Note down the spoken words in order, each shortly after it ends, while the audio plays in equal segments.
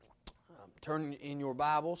Turn in your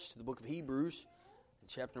Bibles to the book of Hebrews,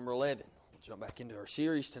 chapter number 11. We'll jump back into our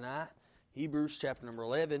series tonight. Hebrews chapter number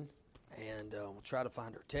 11, and we'll try to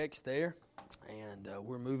find our text there. And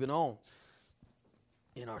we're moving on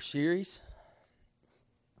in our series.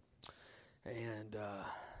 And a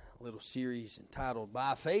little series entitled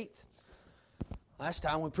By Faith. Last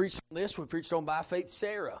time we preached on this, we preached on By Faith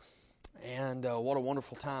Sarah. And what a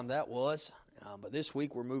wonderful time that was. But this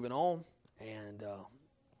week we're moving on, and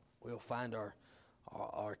we'll find our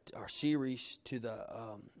series to the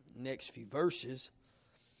next few verses.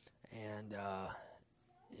 And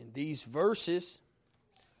in these verses,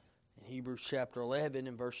 in Hebrews chapter 11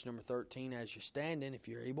 and verse number 13, as you're standing, if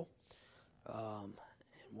you're able, and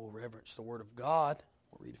we'll reverence the Word of God.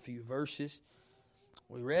 We'll read a few verses.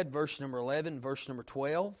 We read verse number 11, verse number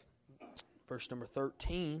 12, verse number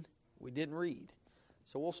 13. We didn't read.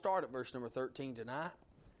 So we'll start at verse number 13 tonight.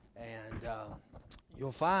 And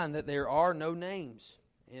you'll find that there are no names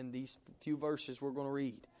in these few verses we're going to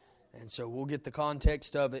read. And so we'll get the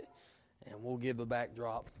context of it, and we'll give a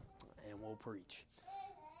backdrop, and we'll preach.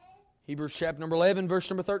 Hebrews chapter number 11, verse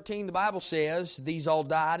number 13, the Bible says, "These all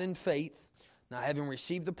died in faith, not having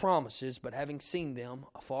received the promises, but having seen them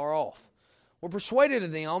afar off, were persuaded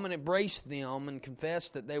of them, and embraced them, and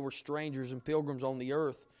confessed that they were strangers and pilgrims on the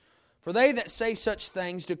earth. For they that say such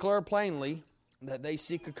things declare plainly that they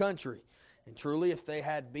seek a country. And truly, if they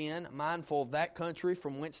had been mindful of that country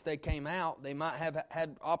from whence they came out, they might have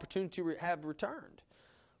had opportunity to have returned.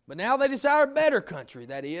 But now they desire a better country,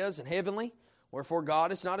 that is, an heavenly. Wherefore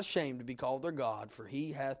God is not ashamed to be called their God, for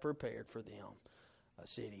He hath prepared for them a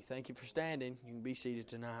city." Thank you for standing. You can be seated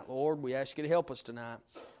tonight. Lord, we ask you to help us tonight.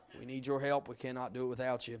 We need your help. We cannot do it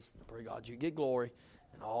without you. I pray, God, you get glory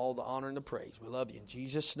and all the honor and the praise. We love you in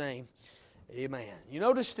Jesus' name. Amen. You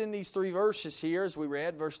noticed in these three verses here, as we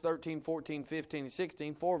read, verse 13, 14, 15, and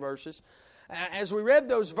 16, 4 verses. As we read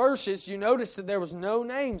those verses, you noticed that there was no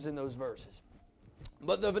names in those verses.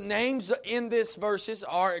 But the names in these verses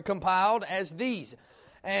are compiled as these.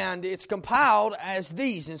 And it's compiled as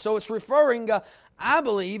these. And so it's referring, I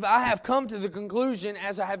believe, I have come to the conclusion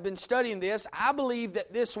as I have been studying this, I believe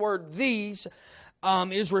that this word these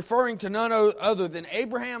is referring to none other than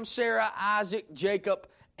Abraham, Sarah, Isaac, Jacob,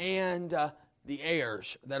 and the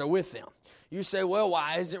heirs that are with them. You say, well,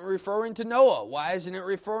 why isn't it referring to Noah? Why isn't it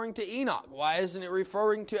referring to Enoch? Why isn't it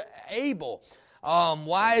referring to Abel?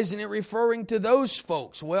 Why isn't it referring to those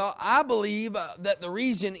folks? Well, I believe that the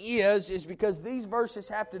reason is because these verses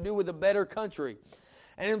have to do with a better country.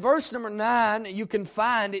 And in verse number 9, you can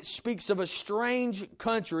find it speaks of a strange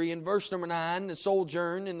country. In verse number 9, the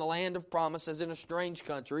sojourn in the land of promise as in a strange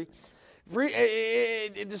country.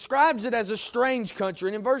 It describes it as a strange country.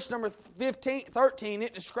 And in verse number 13,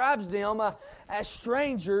 it describes them as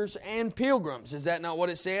strangers and pilgrims. Is that not what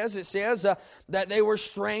it says? It says that they were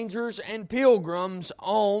strangers and pilgrims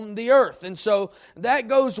on the earth. And so that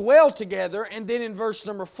goes well together. And then in verse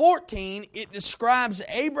number 14, it describes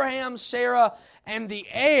Abraham, Sarah, and the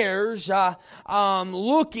heirs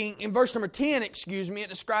looking, in verse number 10, it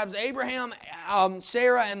describes Abraham,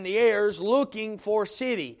 Sarah, and the heirs looking for a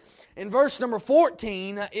city. In verse number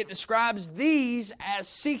 14, it describes these as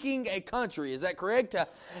seeking a country. Is that correct?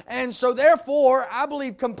 And so therefore, I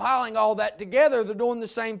believe compiling all that together, they're doing the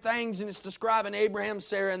same things, and it's describing Abraham,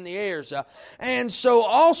 Sarah, and the heirs. And so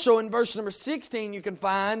also in verse number 16, you can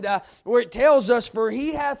find where it tells us, "For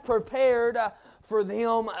He hath prepared for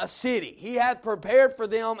them a city." He hath prepared for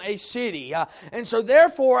them a city. And so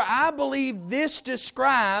therefore, I believe this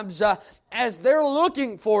describes as they're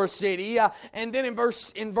looking for a city, and then in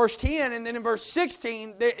verse 10, and then in verse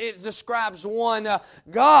 16, it describes one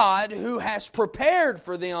God who has prepared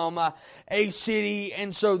for them a city.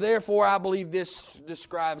 And so therefore, I believe this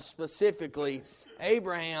describes specifically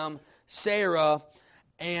Abraham, Sarah,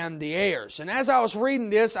 and the heirs. And as I was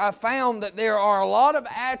reading this, I found that there are a lot of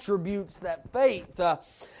attributes that faith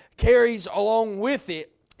carries along with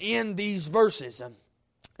it in these verses.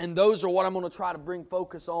 And those are what I'm going to try to bring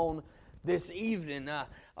focus on this evening.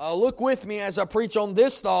 Look with me as I preach on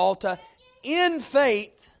this thought. In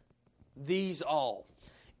faith, these all.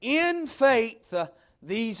 In faith,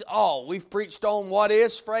 these all. We've preached on what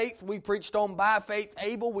is faith. We preached on by faith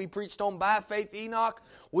Abel. We preached on by faith Enoch.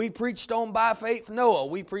 We preached on by faith Noah.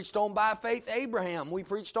 We preached on by faith Abraham. We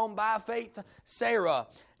preached on by faith Sarah.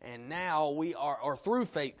 And now we are, or through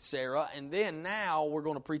faith Sarah. And then now we're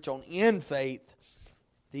going to preach on in faith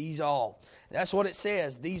these all. That's what it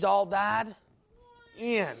says. These all died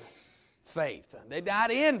in faith. They died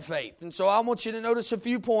in faith. And so I want you to notice a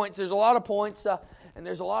few points. There's a lot of points and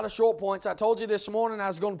there's a lot of short points. I told you this morning I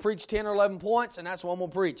was going to preach 10 or 11 points, and that's what I'm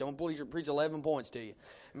going to preach. I'm going to preach 11 points to you.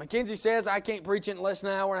 Mackenzie says I can't preach it in less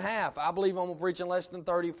than an hour and a half. I believe I'm going to preach in less than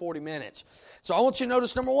 30 or 40 minutes. So I want you to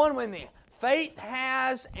notice number one with me. Faith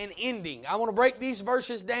has an ending. I want to break these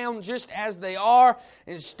verses down just as they are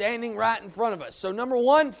and standing right in front of us. So number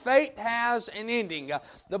one, faith has an ending.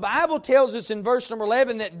 The Bible tells us in verse number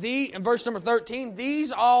 11 that in verse number 13,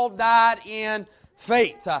 these all died in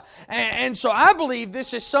faith. And so I believe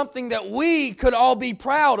this is something that we could all be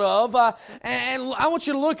proud of. And I want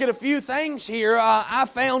you to look at a few things here I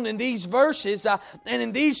found in these verses and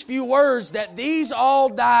in these few words that these all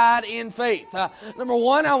died in faith. Number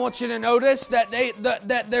one, I want you to notice that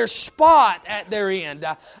that their spot at their end.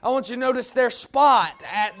 I want you to notice their spot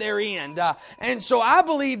at their end. And so I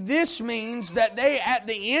believe this means that they, at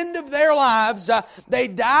the end of their lives, they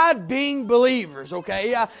died being believers,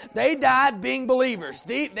 okay? They died being believers.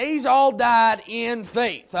 These all died in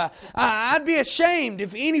faith. I'd be ashamed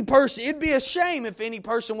if any person, it'd be a shame if any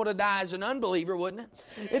person would have died as an unbeliever, wouldn't it?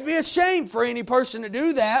 It'd be a shame for any person to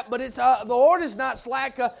do that, but it's the Lord is not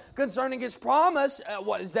slack concerning His promise.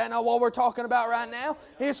 Is that not what we're talking about right now?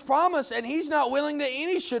 His promise, and He's not willing that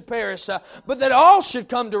any should perish, but that all should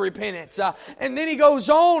come to repentance. And then He goes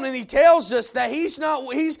on and He tells us that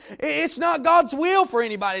it's not God's will for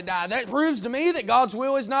anybody to die. That proves to me that God's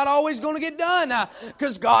will is not always going to get done.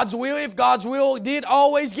 Because if God's will did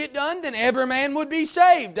always get done, then every man would be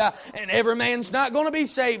saved. And every man's not going to be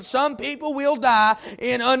saved. Some people will die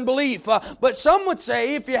in unbelief. But some would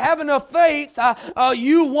say if you have enough faith,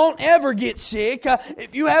 you won't ever get sick.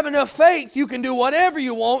 If you have enough faith, you can do whatever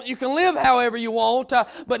you want. You can live however you want.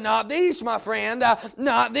 But not these, my friend.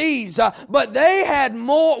 Not these. But they had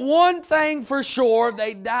one thing for sure.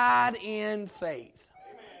 They died in faith.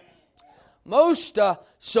 Most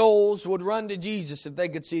souls would run to Jesus if they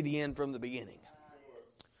could see the end from the beginning.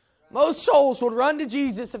 Most souls would run to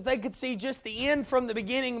Jesus if they could see just the end from the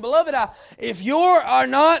beginning. Beloved, if you are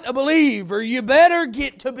not a believer, you better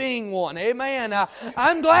get to being one. Amen.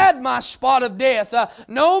 I'm glad my spot of death,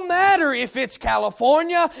 no matter if it's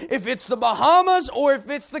California, if it's the Bahamas, or if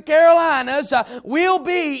it's the Carolinas, will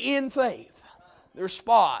be in faith. Their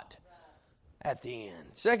spot at the end.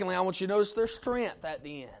 Secondly, I want you to notice their strength at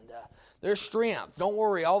the end. Their strength. Don't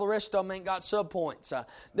worry, all the rest of them ain't got subpoints.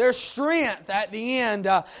 Their strength at the end.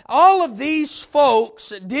 All of these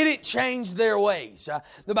folks didn't change their ways.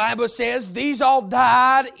 The Bible says these all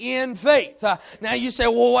died in faith. Now you say,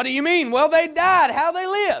 well, what do you mean? Well, they died how they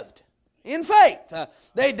lived. In faith.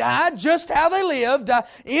 They died just how they lived,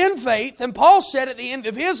 in faith. And Paul said at the end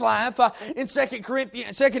of his life, in 2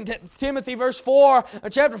 Timothy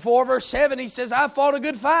chapter 4, verse 7, he says, I fought a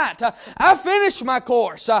good fight. I finished my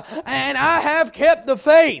course, and I have kept the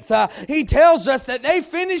faith. He tells us that they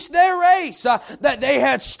finished their race that they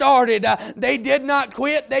had started. They did not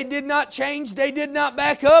quit. They did not change. They did not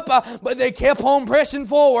back up, but they kept on pressing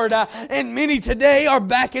forward. And many today are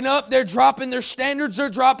backing up. They're dropping their standards. They're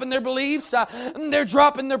dropping their beliefs. They're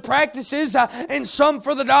dropping their practices, and some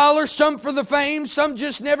for the dollar, some for the fame, some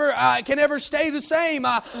just can never stay the same.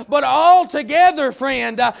 But all together,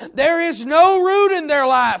 friend, there is no root in their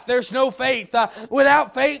life. There's no faith.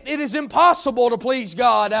 Without faith, it is impossible to please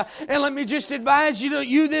God. And let me just advise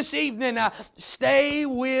you this evening, stay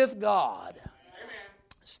with God. Amen.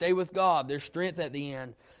 Stay with God. There's strength at the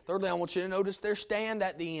end. Thirdly, I want you to notice their stand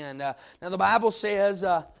at the end. Now, the Bible says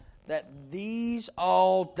that these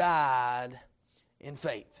all died in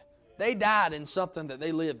faith. They died in something that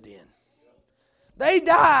they lived in. They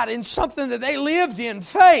died in something that they lived in,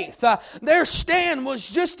 faith. Their stand was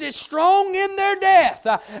just as strong in their death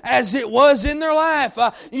as it was in their life.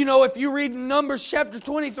 If you read Numbers chapter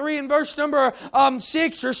 23 and verse number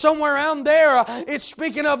 6 or somewhere around there, it's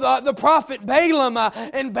speaking of the prophet Balaam.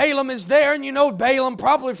 And Balaam is there, and Balaam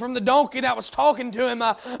probably from the donkey that was talking to him.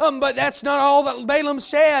 But that's not all that Balaam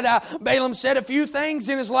said. Balaam said a few things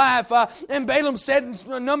in his life. And Balaam said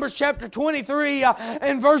in Numbers chapter 23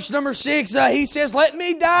 and verse number 6, he says, let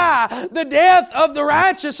me die the death of the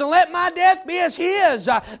righteous and let my death be as his.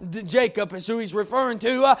 Jacob is who he's referring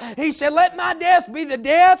to. He said, let my death be the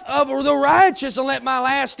death of the righteous and let my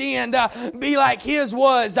last end be like his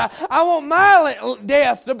was. I want my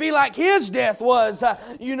death to be like his death was.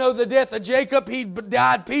 The death of Jacob, he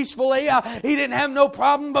died peacefully. He didn't have no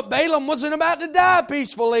problem, but Balaam wasn't about to die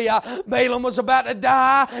peacefully. Balaam was about to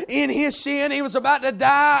die in his sin. He was about to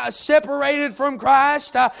die separated from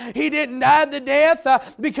Christ. He didn't die the death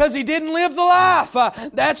death because he didn't live the life.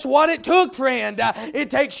 That's what it took, friend. It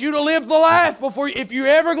takes you to live the life before, if you're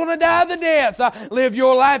ever going to die the death, live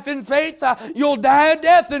your life in faith, you'll die a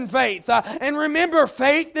death in faith. And remember,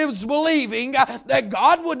 faith is believing that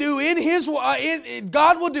God will do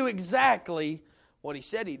God will do exactly what He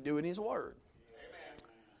said He'd do in His Word.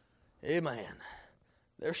 Amen.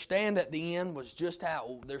 Their stand at the end was just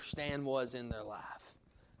how their stand was in their life.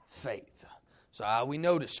 Faith. So we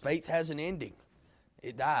notice faith has an ending.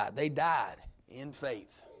 It died. They died in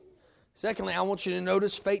faith. Secondly, I want you to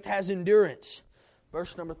notice faith has endurance.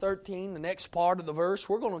 Verse number 13, the next part of the verse.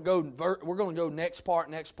 We're going to go next part.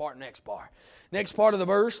 Next part of the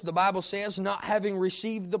verse, the Bible says, not having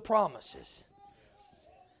received the promises.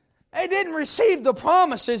 They didn't receive the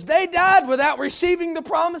promises. They died without receiving the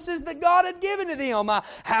promises that God had given to them.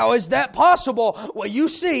 How is that possible? Well, you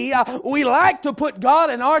see, we like to put God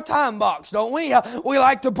in our time box, don't we? We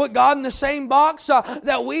like to put God in the same box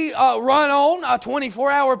that we run on a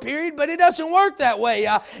 24-hour period, but it doesn't work that way.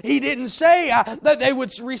 He didn't say that they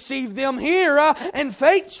would receive them here, and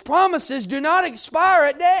faith's promises do not expire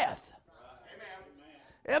at death.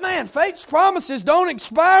 Amen. Faith's promises don't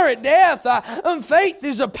expire at death. Faith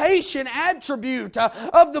is a patient attribute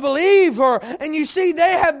of the believer. And you see,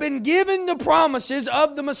 they have been given the promises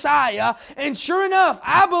of the Messiah. And sure enough,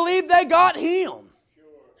 I believe they got Him.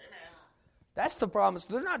 That's the promise.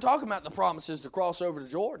 They're not talking about the promises to cross over to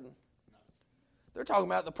Jordan. They're talking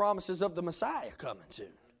about the promises of the Messiah coming soon.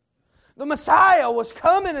 The Messiah was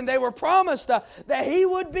coming, and they were promised that He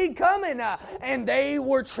would be coming, and they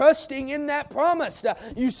were trusting in that promise.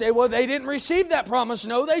 You say, well, they didn't receive that promise.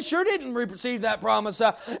 No, they sure didn't receive that promise,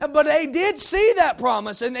 but they did see that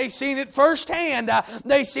promise, and they seen it firsthand.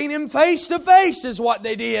 They seen Him face to face is what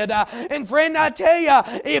they did. And friend, I tell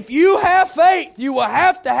you, if you have faith, you will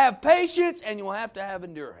have to have patience, and you will have to have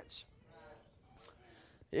endurance.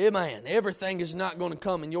 Amen. Everything is not going to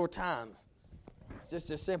come in your time. Just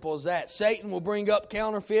as simple as that. Satan will bring up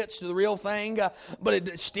counterfeits to the real thing, but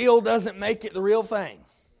it still doesn't make it the real thing.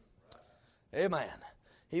 Amen.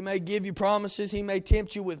 He may give you promises. He may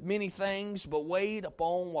tempt you with many things, but wait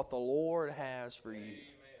upon what the Lord has for you.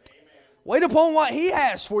 Wait upon what He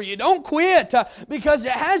has for you. Don't quit because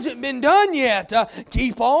it hasn't been done yet.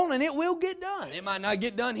 Keep on and it will get done. It might not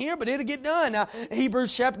get done here, but it'll get done.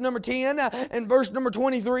 Hebrews chapter number 10 and verse number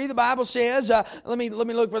 23, the Bible says, let me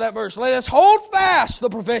look for that verse. Let us hold fast the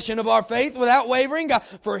profession of our faith without wavering,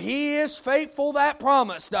 for He is faithful that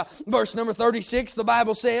promised. Verse number 36, the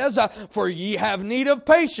Bible says, for ye have need of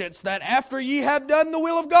patience, that after ye have done the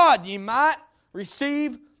will of God, ye might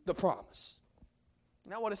receive the promise.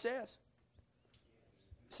 Isn't that what it says?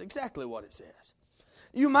 It's exactly what it says.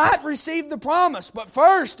 You might receive the promise, but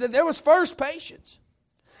first, there was first patience.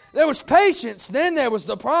 There was patience, then there was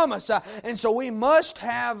the promise. And so we must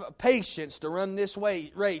have patience to run this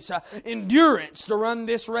race. Endurance to run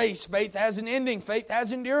this race. Faith has an ending. Faith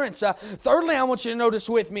has endurance. Thirdly, I want you to notice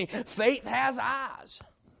with me, faith has eyes.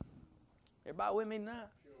 Everybody with me now?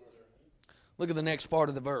 Look at the next part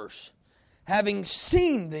of the verse. Having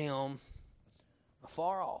seen them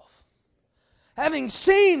afar off. Having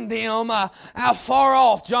seen them afar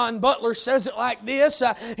off. John Butler says it like this.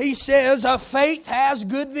 He says, faith has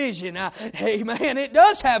good vision. Amen. It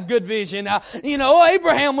does have good vision.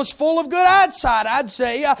 Abraham was full of good eyesight, I'd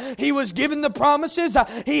say. He was given the promises.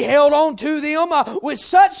 He held on to them with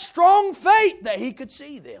such strong faith that he could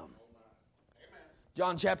see them.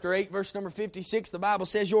 John chapter 8, verse number 56, the Bible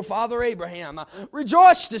says, your father Abraham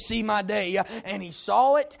rejoiced to see my day, and he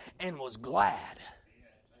saw it and was glad.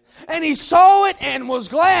 And he saw it and was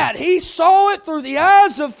glad. He saw it through the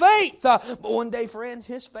eyes of faith. But one day, friends,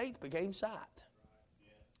 his faith became sight.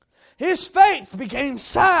 His faith became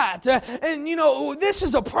sight. And this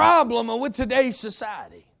is a problem with today's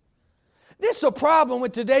society. This is a problem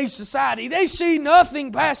with today's society. They see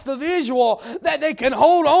nothing past the visual that they can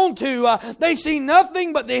hold on to. They see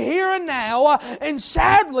nothing but the here and now. And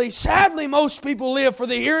sadly, most people live for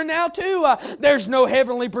the here and now too. There's no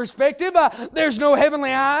heavenly perspective. There's no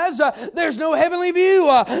heavenly eyes. There's no heavenly view.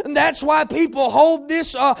 And that's why people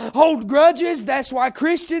hold grudges. That's why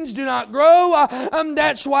Christians do not grow.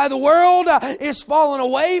 That's why the world is falling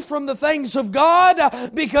away from the things of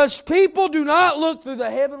God, because people do not look through the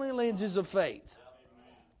heavenly lenses of faith.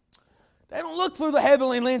 They don't look through the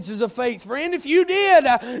heavenly lenses of faith, friend. If you did,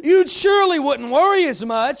 you surely wouldn't worry as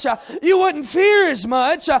much. You wouldn't fear as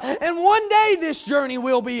much. And one day this journey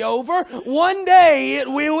will be over. One day it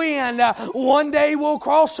will end. One day we'll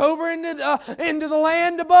cross over into the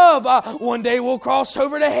land above. One day we'll cross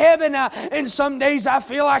over to heaven. And some days I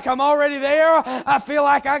feel like I'm already there. I feel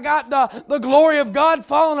like I got the glory of God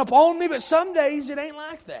falling upon me. But some days it ain't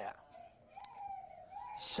like that.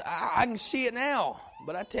 I can see it now.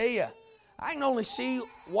 But I tell you, I can only see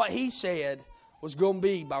what He said was going to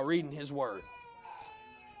be by reading His Word.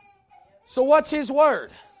 So what's His Word?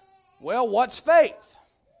 Well, what's faith?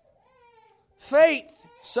 Faith,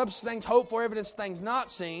 substance things hoped for, evidence of things not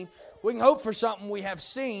seen. We can hope for something we have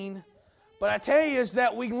seen, but I tell you is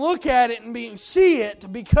that we can look at it and see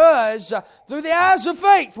it because through the eyes of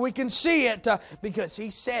faith we can see it because He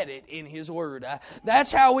said it in His Word.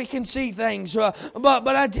 That's how we can see things. But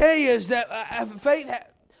I tell you is that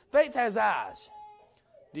faith has eyes.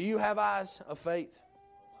 Do you have eyes of faith?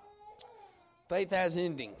 Faith has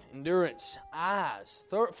ending, endurance, eyes.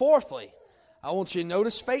 Fourthly, I want you to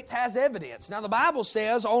notice faith has evidence. Now the Bible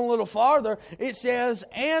says, on a little farther, it says,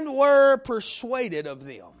 and were persuaded of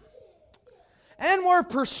them. And were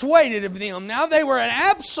persuaded of them. Now they were an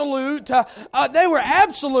absolute. They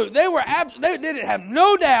didn't have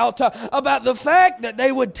no doubt about the fact that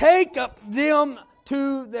they would take up them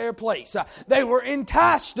to their place. They were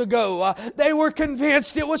enticed to go. They were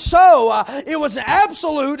convinced it was so. It was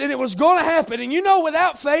absolute and it was going to happen. And you know,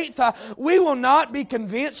 without faith, we will not be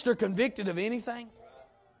convinced or convicted of anything.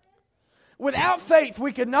 Without faith,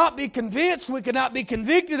 we could not be convinced. We could not be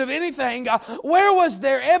convicted of anything. Where was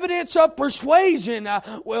there evidence of persuasion?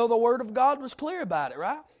 Well, the Word of God was clear about it,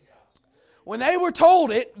 right? When they were told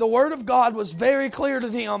it, the Word of God was very clear to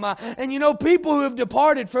them. And you know, people who have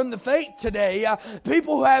departed from the faith today,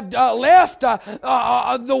 people who have left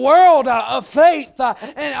the world of faith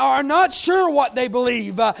and are not sure what they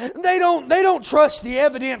believe. They don't trust the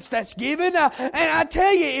evidence that's given. And I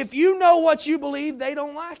tell you, if you know what you believe, they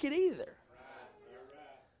don't like it either.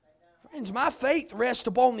 Friends, my faith rests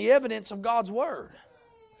upon the evidence of God's Word.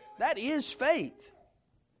 That is faith.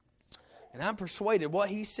 And I'm persuaded what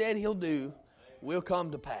He said He'll do will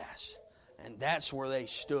come to pass. And that's where they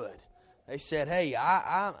stood. They said, hey,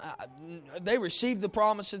 they received the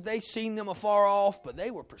promises. They seen them afar off, but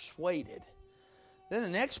they were persuaded. Then the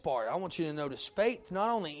next part, I want you to notice faith not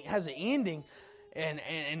only has an ending and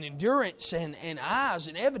endurance and eyes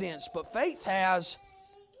and evidence, but faith has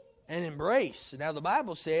an embrace. Now the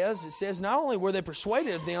Bible says, it says not only were they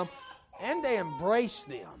persuaded of them, and they embraced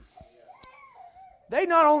them. They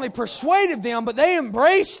not only persuaded them, but they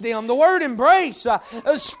embraced them. The word embrace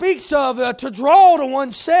speaks of to draw to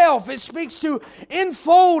oneself. It speaks to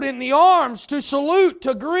enfold in the arms, to salute,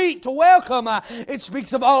 to greet, to welcome. It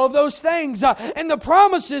speaks of all of those things. And the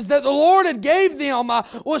promises that the Lord had gave them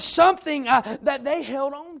was something that they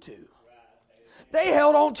held on to. They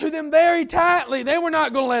held on to them very tightly. They were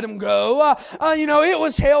not going to let them go. It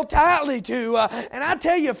was held tightly to. And I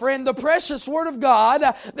tell you, friend, the precious Word of God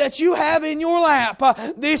that you have in your lap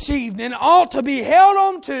this evening ought to be held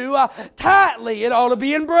on to tightly. It ought to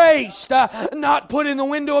be embraced, not put in the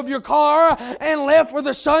window of your car and left for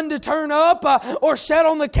the sun to turn up or set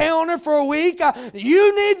on the counter for a week.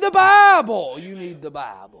 You need the Bible. You need the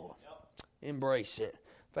Bible. Embrace it.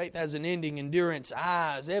 Faith has an ending, endurance,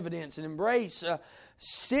 eyes, evidence, and embrace.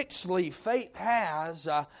 Sixthly, faith has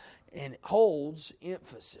and holds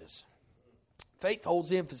emphasis. Faith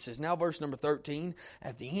holds emphasis. Now verse number 13,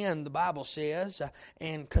 at the end the Bible says,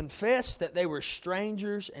 and confess that they were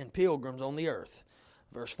strangers and pilgrims on the earth.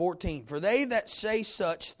 Verse 14, for they that say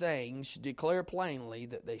such things declare plainly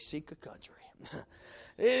that they seek a country.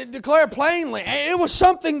 It declared plainly. It was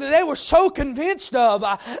something that they were so convinced of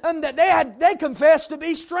and that they confessed to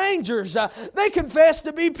be strangers. They confessed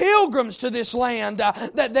to be pilgrims to this land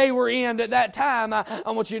that they were in at that time.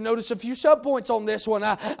 I want you to notice a few subpoints on this one.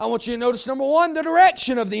 I want you to notice, number one, the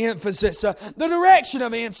direction of the emphasis. The direction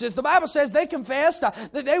of emphasis. The Bible says they confessed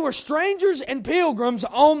that they were strangers and pilgrims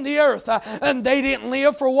on the earth. And they didn't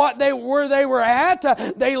live for what they were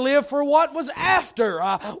at. They lived for what was after.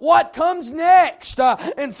 What comes next.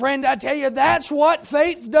 And friend, I tell you, that's what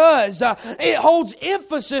faith does. It holds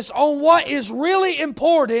emphasis on what is really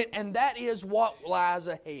important, and that is what lies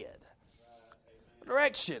ahead. The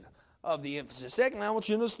direction of the emphasis. Secondly, I want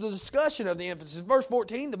you to notice the discussion of the emphasis. Verse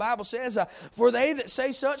 14, the Bible says, for they that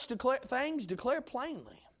say such things declare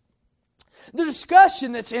plainly. The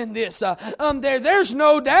discussion that's in this, there's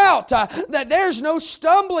no doubt that there's no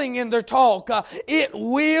stumbling in their talk. It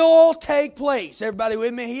will take place. Everybody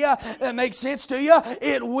with me here? That makes sense to you?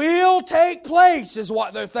 It will take place is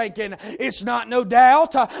what they're thinking. It's not no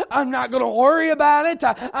doubt. I'm not going to worry about it.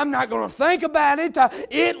 I'm not going to think about it.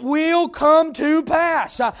 It will come to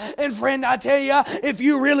pass. And friend, I tell you, if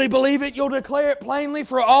you really believe it, you'll declare it plainly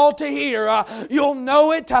for all to hear. You'll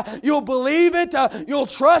know it. You'll believe it. You'll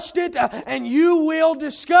trust it. And you will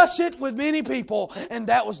discuss it with many people. And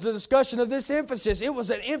that was the discussion of this emphasis. It was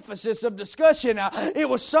an emphasis of discussion. It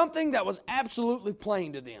was something that was absolutely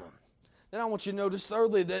plain to them. Then I want you to notice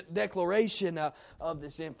thirdly the declaration of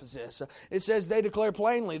this emphasis. It says they declare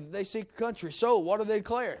plainly that they seek a country. So what are they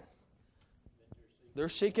declaring? They're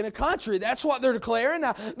seeking a country. That's what they're declaring.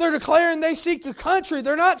 They're declaring they seek a country.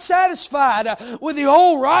 They're not satisfied with the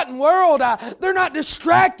old rotten world. They're not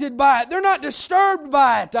distracted by it. They're not disturbed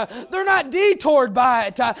by it. They're not detoured by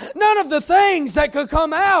it. None of the things that could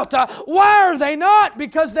come out. Why are they not?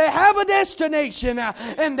 Because they have a destination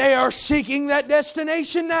and they are seeking that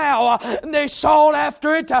destination now. They sought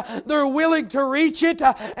after it. They're willing to reach it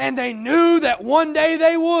and they knew that one day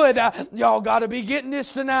they would. Y'all got to be getting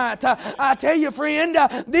this tonight. I tell you, friend,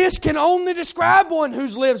 this can only describe one who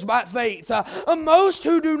lives by faith. Most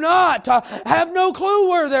who do not have no clue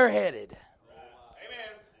where they're headed.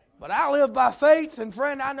 Amen. But I live by faith, and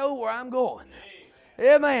friend, I know where I'm going.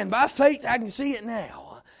 Amen. By faith, I can see it now.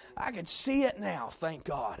 I can see it now, thank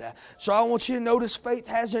God. So I want you to notice faith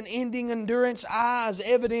has an ending, endurance, eyes,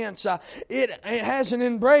 evidence. It has an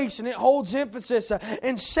embrace and it holds emphasis.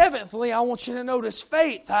 And seventhly, I want you to notice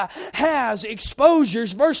faith has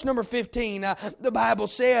exposures. Verse number 15, the Bible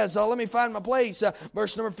says, let me find my place.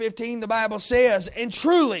 Verse number 15, the Bible says, and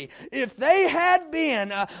truly, if they had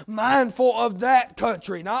been mindful of that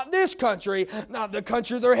country, not this country, not the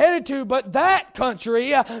country they're headed to, but that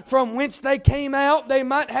country from whence they came out, they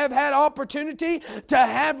might have had opportunity to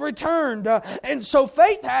have returned. And so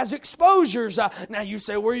faith has exposures. Now you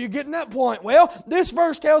say, where are you getting that point? Well, this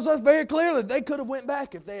verse tells us very clearly they could have went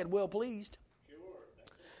back if they had well pleased.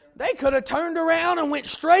 They could have turned around and went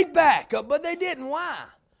straight back, but they didn't. Why?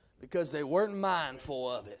 Because they weren't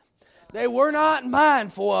mindful of it. They were not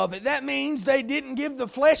mindful of it. That means they didn't give the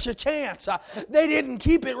flesh a chance. They didn't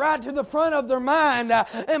keep it right to the front of their mind.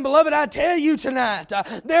 And beloved, I tell you tonight,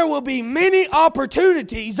 there will be many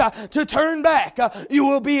opportunities to turn back. You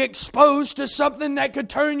will be exposed to something that could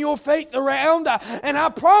turn your faith around. And I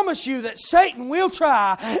promise you that Satan will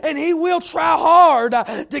try, and he will try hard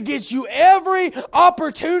to get you every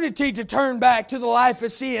opportunity to turn back to the life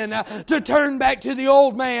of sin, to turn back to the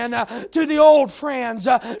old man, to the old friends,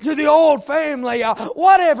 to the old family,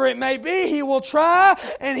 whatever it may be, he will try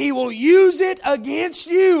and he will use it against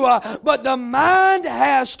you. But the mind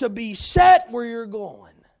has to be set where you're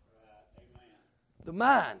going. The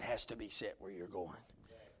mind has to be set where you're going.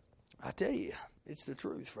 I tell you, it's the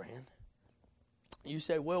truth, friend. You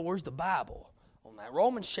say, well, where's the Bible on that?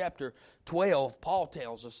 Romans chapter 12, Paul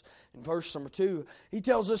tells us in verse number 2, he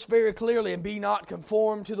tells us very clearly, and be not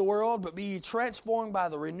conformed to the world, but be ye transformed by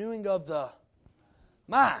the renewing of the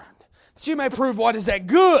mind, that you may prove what is that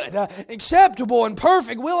good, acceptable, and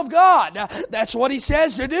perfect will of God. That's what he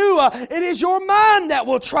says to do. It is your mind that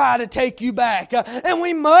will try to take you back. And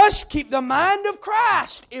we must keep the mind of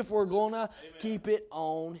Christ if we're going to keep it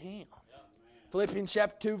on Him. Philippians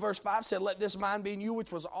chapter 2 verse 5 said, let this mind be in you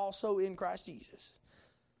which was also in Christ Jesus.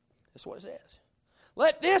 That's what it says.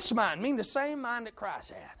 Let this mind, mean the same mind that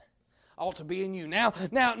Christ had, ought to be in you.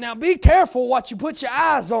 Now be careful what you put your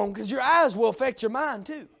eyes on, because your eyes will affect your mind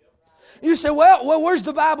too. You say, well, where's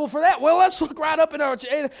the Bible for that? Well, let's look right up in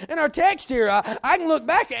our text here. I can look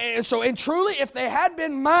back at it. So, and truly, if they had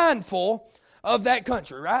been mindful of that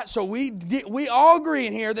country, right? So we all agree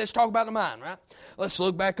in here. Let's talk about the mind, right? Let's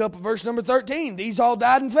look back up at verse number 13. These all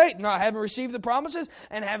died in faith, not having received the promises,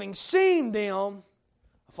 and having seen them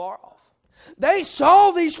afar off. They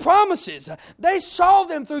saw these promises. They saw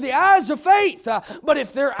them through the eyes of faith. But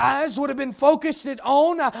if their eyes would have been focused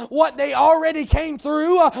on what they already came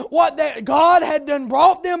through, what God had done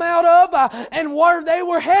brought them out of, and where they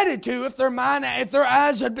were headed to, if their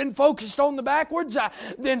eyes had been focused on the backwards,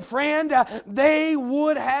 then friend, they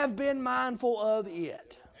would have been mindful of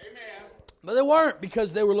it. Amen. But they weren't,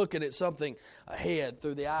 because they were looking at something ahead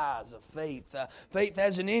through the eyes of faith. Faith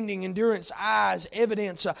has an ending, endurance, eyes,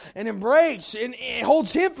 evidence, and embrace. And it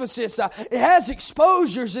holds emphasis. It has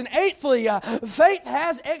exposures. And eighthly, faith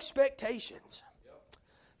has expectations.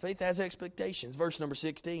 Faith has expectations. Verse number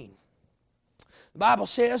 16. The Bible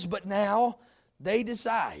says, but now they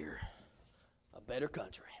desire a better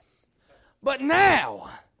country. But now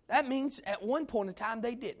That means at one point in time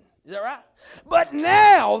they didn't. Is that right? But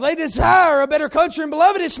now they desire a better country. And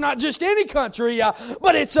beloved, it's not just any country,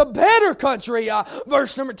 but it's a better country.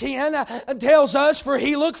 Verse number 10 tells us, for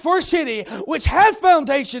he looked for a city which had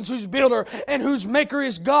foundations, whose builder and whose maker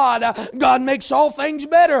is God. God makes all things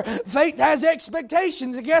better. Faith has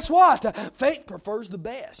expectations. And guess what? Faith prefers the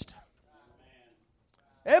best.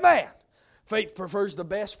 Amen. Faith prefers the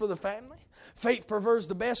best for the family. Faith prefers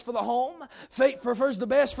the best for the home. Faith prefers the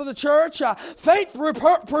best for the church. Faith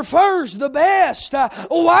prefers the best.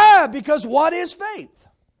 Why? Because what is faith?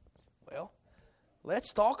 Well,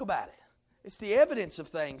 let's talk about it. It's the evidence of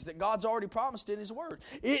things that God's already promised in His Word.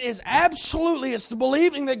 It is absolutely, it's the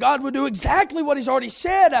believing that God would do exactly what He's already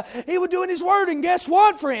said He would do in His Word. And guess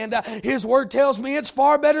what, friend? His Word tells me it's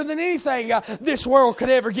far better than anything this world could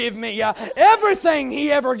ever give me. Everything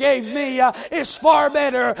He ever gave me is far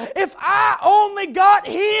better. If I only got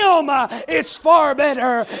Him, it's far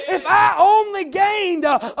better. If I only gained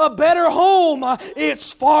a better home,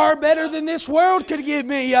 it's far better than this world could give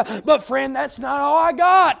me. But friend, that's not all I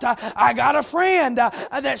got. I got a friend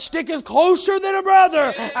that sticketh closer than a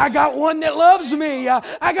brother. I got one that loves me.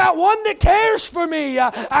 I got one that cares for me.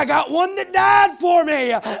 I got one that died for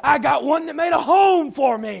me. I got one that made a home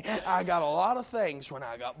for me. I got a lot of things when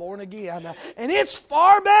I got born again. And it's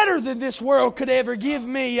far better than this world could ever give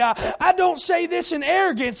me. I don't say this in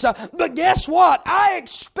arrogance, but guess what? I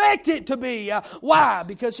expect it to be. Why?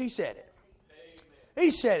 Because He said it. He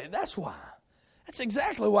said it. That's why. That's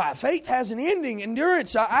exactly why. Faith has an ending,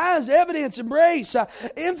 endurance, eyes, evidence, embrace,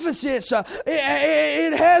 emphasis.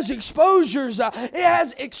 It has exposures. It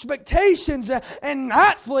has expectations. And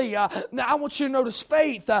ninthly, now I want you to notice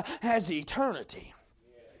faith has eternity.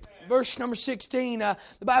 Verse number 16, the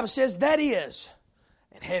Bible says, that is,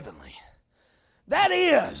 and heavenly. That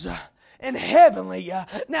is, and heavenly.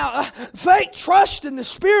 Now, faith trusts in the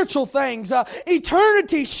spiritual things.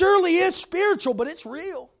 Eternity surely is spiritual, but it's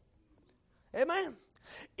real. Amen.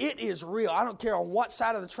 It is real. I don't care on what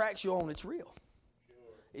side of the tracks you're on, it's real.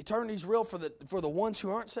 Eternity's real for the ones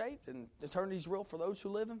who aren't saved, and eternity's real for those who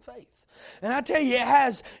live in faith. And I tell you, it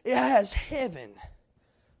has heaven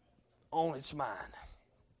on its mind.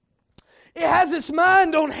 It has its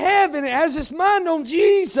mind on heaven. It has its mind on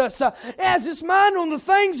Jesus. It has its mind on the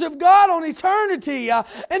things of God, on eternity.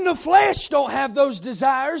 And the flesh don't have those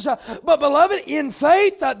desires. But beloved, in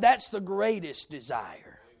faith, that's the greatest desire.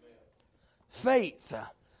 Faith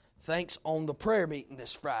thinks on the prayer meeting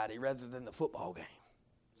this Friday rather than the football game.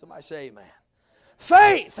 Somebody say amen.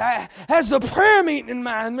 Faith has the prayer meeting in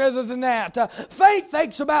mind rather than that. Faith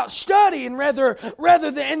thinks about studying rather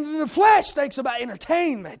than, and the flesh thinks about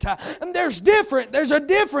entertainment. And there's a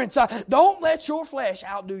difference. Don't let your flesh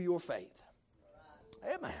outdo your faith.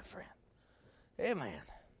 Amen, friend. Amen.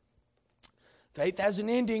 Faith has an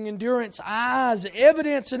ending, endurance, eyes,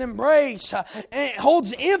 evidence, and embrace. And it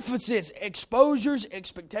holds emphasis, exposures,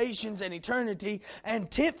 expectations, and eternity. And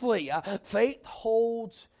tenthly, faith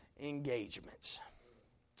holds engagements.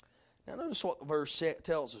 Now notice what the verse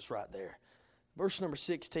tells us right there. Verse number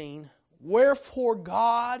 16. Wherefore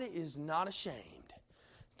God is not ashamed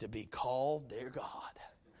to be called their God.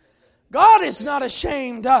 God is not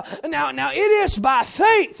ashamed. Now it is by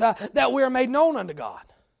faith that we are made known unto God.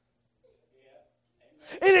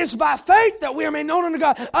 It is by faith that we are made known unto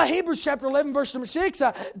God. Hebrews chapter 11 verse number 6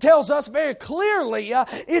 tells us very clearly,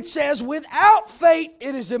 it says, without faith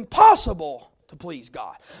it is impossible to please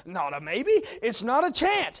God. Not a maybe. It's not a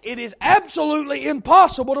chance. It is absolutely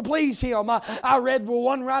impossible to please Him. I read where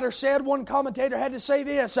one writer said, one commentator had to say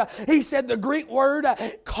this. He said the Greek word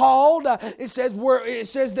called, it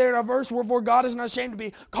says there in a verse, wherefore God is not ashamed to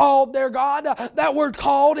be called their God. That word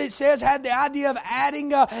called, it says, had the idea of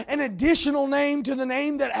adding an additional name to the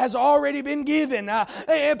name that has already been given.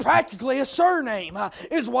 Practically a surname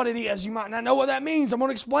is what it is. You might not know what that means. I'm going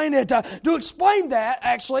to explain it. To explain that,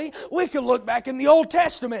 actually, we can look back in the Old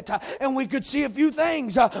Testament and we could see a few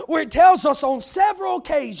things where it tells us on several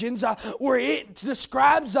occasions where it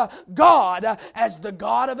describes God as the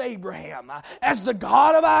God of Abraham, as the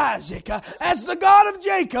God of Isaac, as the God of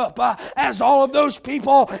Jacob, as all of those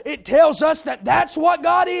people. It tells us that that's what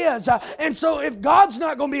God is. And so if God's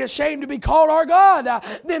not going to be ashamed to be called our God,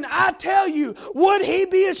 then I tell you, would He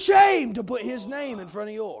be ashamed to put His name in front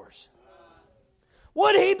of yours?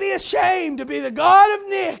 Would He be ashamed to be the God of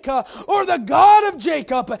Nick or the God of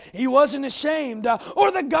Jacob? He wasn't ashamed.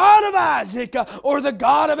 Or the God of Isaac or the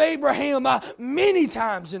God of Abraham. Many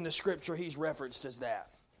times in the Scripture He's referenced as that.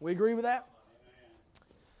 We agree with that?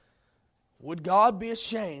 Would God be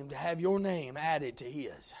ashamed to have your name added to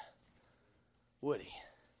His? Would He?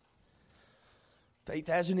 Faith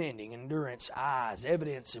has an ending, endurance, eyes,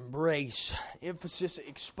 evidence, embrace, emphasis,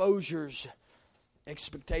 exposures,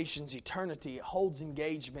 expectations, eternity. It holds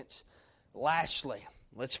engagements. Lastly,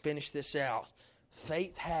 let's finish this out.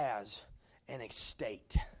 Faith has an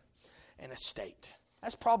estate. An estate.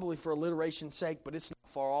 That's probably for alliteration's sake, but it's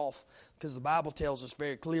not far off, because the Bible tells us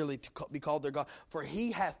very clearly to be called their God. For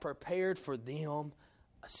He hath prepared for them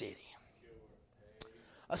a city.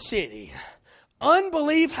 A city.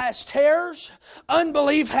 Unbelief has terrors.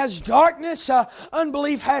 Unbelief has darkness.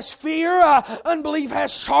 Unbelief has fear. Unbelief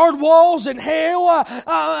has charred walls and hell.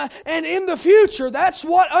 And in the future, that's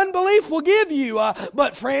what unbelief will give you.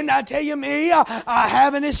 But friend, I tell you I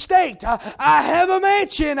have an estate. I have a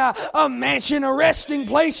mansion, a resting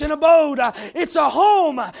place and abode. It's a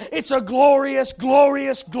home. It's a glorious,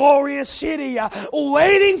 glorious, glorious city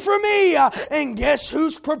waiting for me. And guess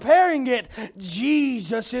who's preparing it?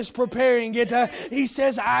 Jesus is preparing it. He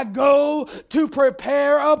says, I go to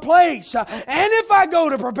prepare a place. And if I go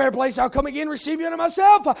to prepare a place, I'll come again and receive you unto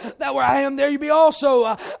myself. That where I am, there you be also.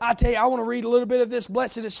 I tell you, I want to read a little bit of this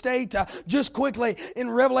blessed estate just quickly. In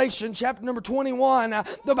Revelation chapter number 21,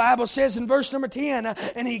 the Bible says in verse number 10,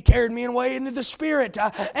 and He carried me away into the Spirit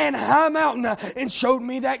and high mountain and showed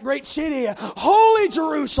me that great city, holy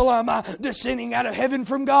Jerusalem, descending out of heaven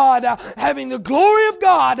from God, having the glory of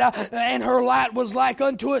God, and her light was like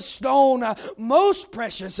unto a stone, most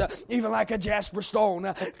precious, even like a jasper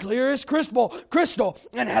stone, clear as crystal,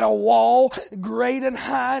 and had a wall great and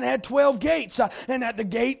high, and had 12 gates, and at the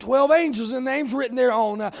gate 12 angels, and names written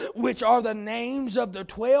thereon, which are the names of the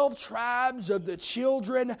 12 tribes of the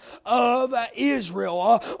children of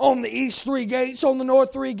Israel. On the east 3 gates, on the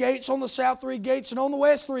north 3 gates, on the south 3 gates, and on the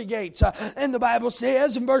west 3 gates. And the Bible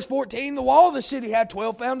says in verse 14, the wall of the city had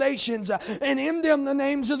 12 foundations, and in them the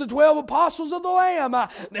names of the 12 apostles of the Lamb.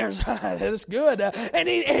 That's good. And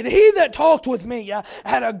he that talked with me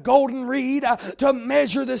had a golden reed to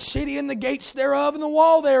measure the city and the gates thereof and the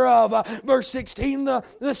wall thereof. Verse 16,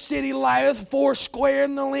 the city lieth 4 square,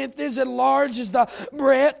 and the length is as large as the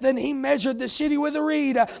breadth. And he measured the city with a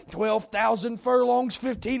reed, 12,000 furlongs,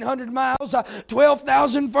 1,500 miles.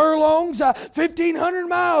 12,000 furlongs, 1,500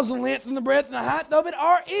 miles. The length and the breadth and the height of it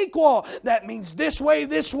are equal. That means this way,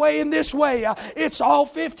 and this way. It's all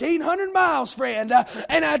 1,500 miles, friend.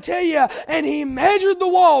 And I tell you, and he measured the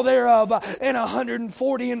wall thereof in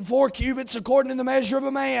 144 cubits according to the measure of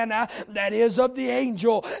a man, that is of the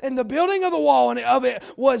angel. And the building of the wall of it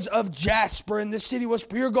was of jasper, and the city was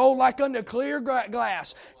pure gold like unto clear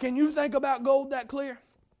glass. Can you think about gold that clear?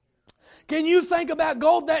 Can you think about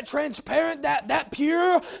gold that transparent, that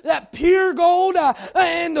pure gold?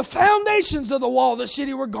 And the foundations of the wall of the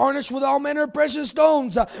city were garnished with all manner of precious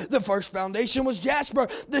stones. The first foundation was jasper,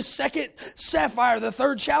 the second sapphire, the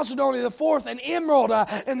third chalcedony, the fourth an emerald.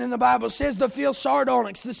 And then the Bible says the fifth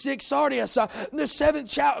sardonyx, the sixth sardius, the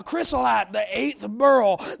seventh chrysolite, the eighth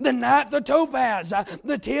beryl, the ninth the topaz,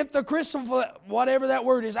 the 10th the chrysoprase, whatever that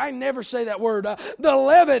word is. I never say that word. The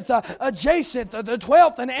 11th a jacinth, the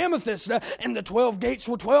 12th an amethyst. And the 12 gates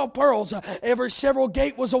were 12 pearls. Every several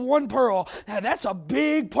gate was of 1 pearl. Now, that's a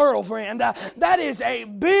big pearl, friend. That is a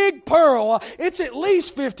big pearl. It's at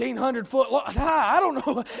least 1,500 foot high. I don't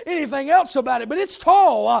know anything else about it, but it's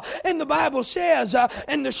tall. And the Bible says,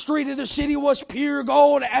 and the street of the city was pure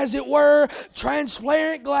gold, as it were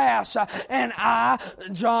transparent glass. And I,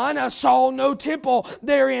 John, saw no temple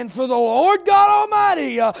therein, for the Lord God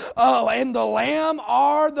Almighty and the Lamb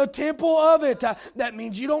are the temple of it. That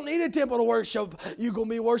means you don't need a temple to worship. You're going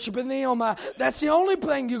to be worshiping them. That's the only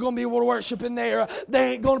thing you're going to be able to worship in there.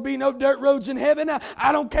 There ain't going to be no dirt roads in heaven.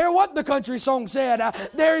 I don't care what the country song said.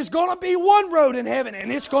 There is going to be one road in heaven,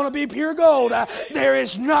 and it's going to be pure gold. There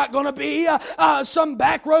is not going to be some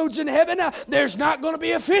back roads in heaven. There's not going to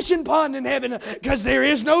be a fishing pond in heaven, because there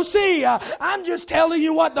is no sea. I'm just telling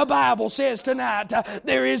you what the Bible says tonight.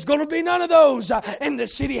 There is going to be none of those. And the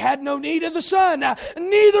city had no need of the sun,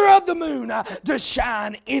 neither of the moon, to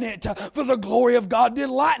shine in it. For the glory of God did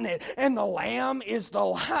lighten it, and the Lamb is the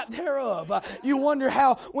light thereof. You wonder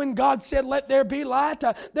how when God said, let there be light,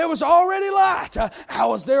 there was already light.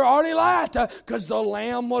 How was there already light? Because the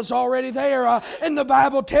Lamb was already there. And the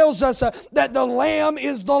Bible tells us that the Lamb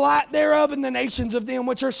is the light thereof, and the nations of them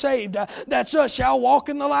which are saved, that's us, shall walk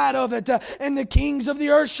in the light of it. And the kings of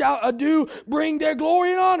the earth shall do bring their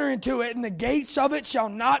glory and honor into it, and the gates of it shall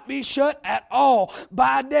not be shut at all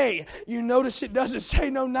by day. You notice it doesn't say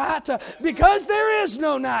no night, because there is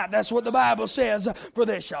no night. That's what the Bible says, for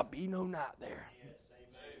there shall be no night there.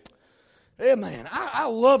 Amen. I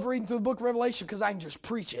love reading through the book of Revelation because I can just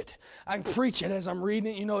preach it. I can preach it as I'm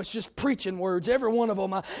reading it. You know, it's just preaching words, every one of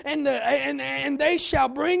them. And they shall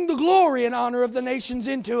bring the glory and honor of the nations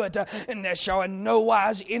into it. And there shall in no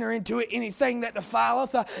wise enter into it anything that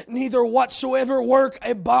defileth, neither whatsoever work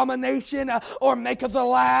abomination or maketh a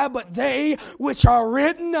lie, but they which are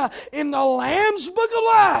written in the Lamb's book of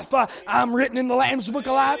life. I'm written in the Lamb's book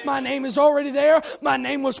of life. My name is already there. My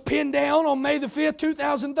name was pinned down on May the 5th,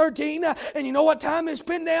 2013. And you know what time it's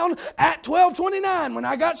pinned down? At 12:29 when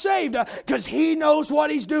I got saved. Because He knows what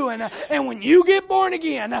He's doing. And when you get born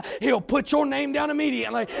again, He'll put your name down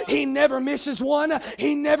immediately. He never misses one.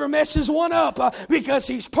 He never messes one up. Because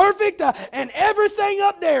He's perfect. And everything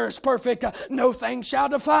up there is perfect. No thing shall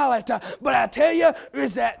defile it. But I tell you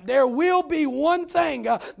is that there will be one thing.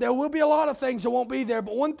 There will be a lot of things that won't be there.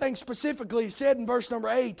 But one thing specifically said in verse number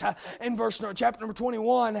 8. In chapter number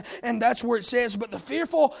 21. And that's where it says, but the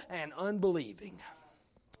fearful and unbelieving.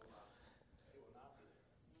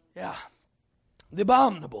 Yeah. The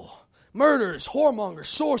abominable, murderers, whoremongers,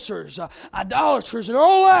 sorcerers, idolaters, and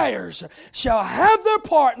all liars shall have their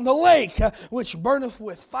part in the lake which burneth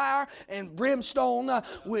with fire and brimstone,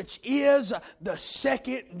 which is the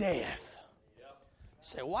second death. You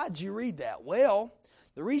say, why'd you read that? Well,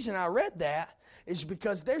 the reason I read that is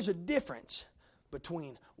because there's a difference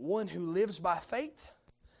between one who lives by faith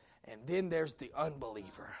and then there's the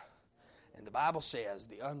unbeliever. And the Bible says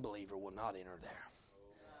the unbeliever will not enter there.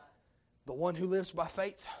 The one who lives by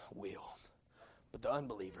faith will. But the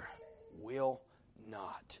unbeliever will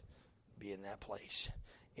not be in that place.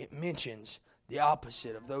 It mentions the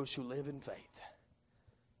opposite of those who live in faith.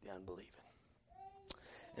 The unbelieving.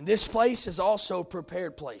 And this place is also a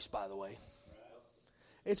prepared place, by the way.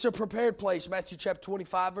 It's a prepared place. Matthew chapter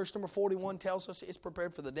 25, verse number 41 tells us it's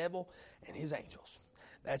prepared for the devil and his angels.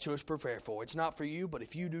 That's what it's prepared for. It's not for you, but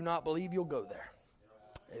if you do not believe, you'll go there.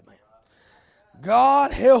 Amen.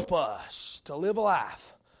 God help us to live a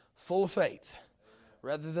life full of faith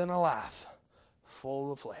rather than a life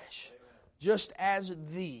full of flesh. Just as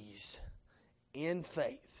these in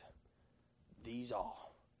faith, these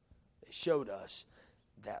all. They showed us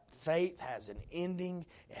that faith has an ending,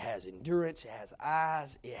 it has endurance, it has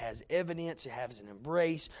eyes, it has evidence, it has an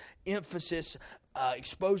embrace, emphasis,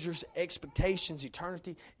 exposures, expectations,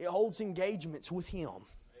 eternity. It holds engagements with Him.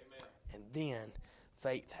 Amen. And then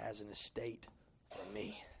faith has an estate for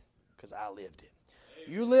me because I lived it.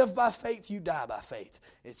 Amen. You live by faith, you die by faith.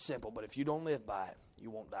 It's simple, but if you don't live by it,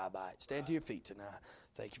 you won't die by it. Stand to your feet tonight.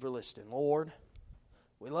 Thank you for listening. Lord,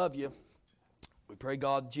 we love you. We pray,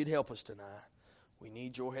 God, that you'd help us tonight. We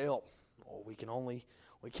need your help. Or we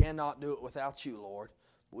cannot do it without you, Lord.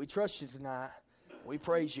 We trust you tonight. We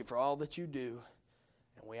praise you for all that you do.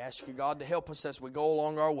 And we ask you, God, to help us as we go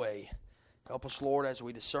along our way. Help us, Lord, as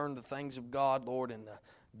we discern the things of God, Lord, and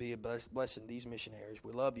be a blessing to these missionaries.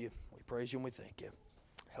 We love you. We praise you and we thank you.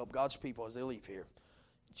 Help God's people as they leave here.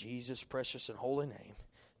 In Jesus' precious and holy name.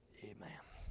 Amen.